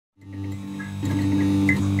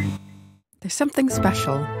There's something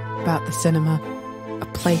special about the cinema, a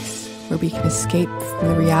place where we can escape from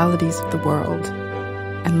the realities of the world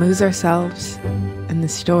and lose ourselves in the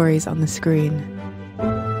stories on the screen.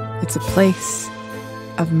 It's a place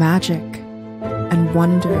of magic and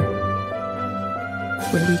wonder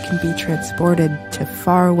where we can be transported to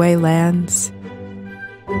faraway lands,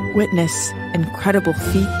 witness incredible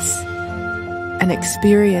feats, and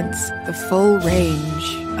experience the full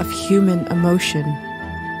range of human emotion.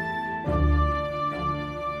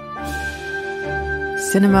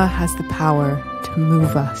 Cinema has the power to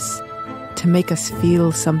move us, to make us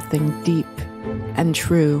feel something deep and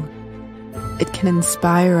true. It can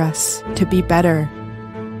inspire us to be better,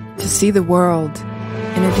 to see the world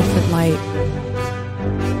in a different light,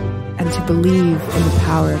 and to believe in the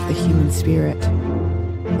power of the human spirit.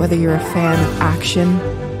 Whether you're a fan of action,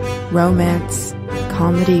 romance,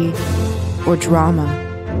 comedy, or drama,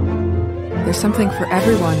 there's something for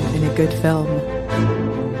everyone in a good film.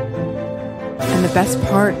 And the best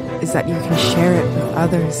part is that you can share it with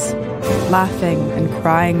others, laughing and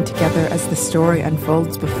crying together as the story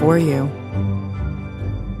unfolds before you.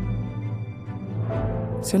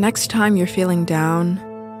 So next time you're feeling down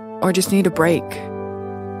or just need a break,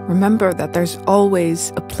 remember that there's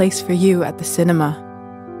always a place for you at the cinema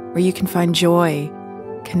where you can find joy,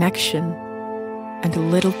 connection, and a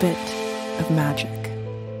little bit of magic.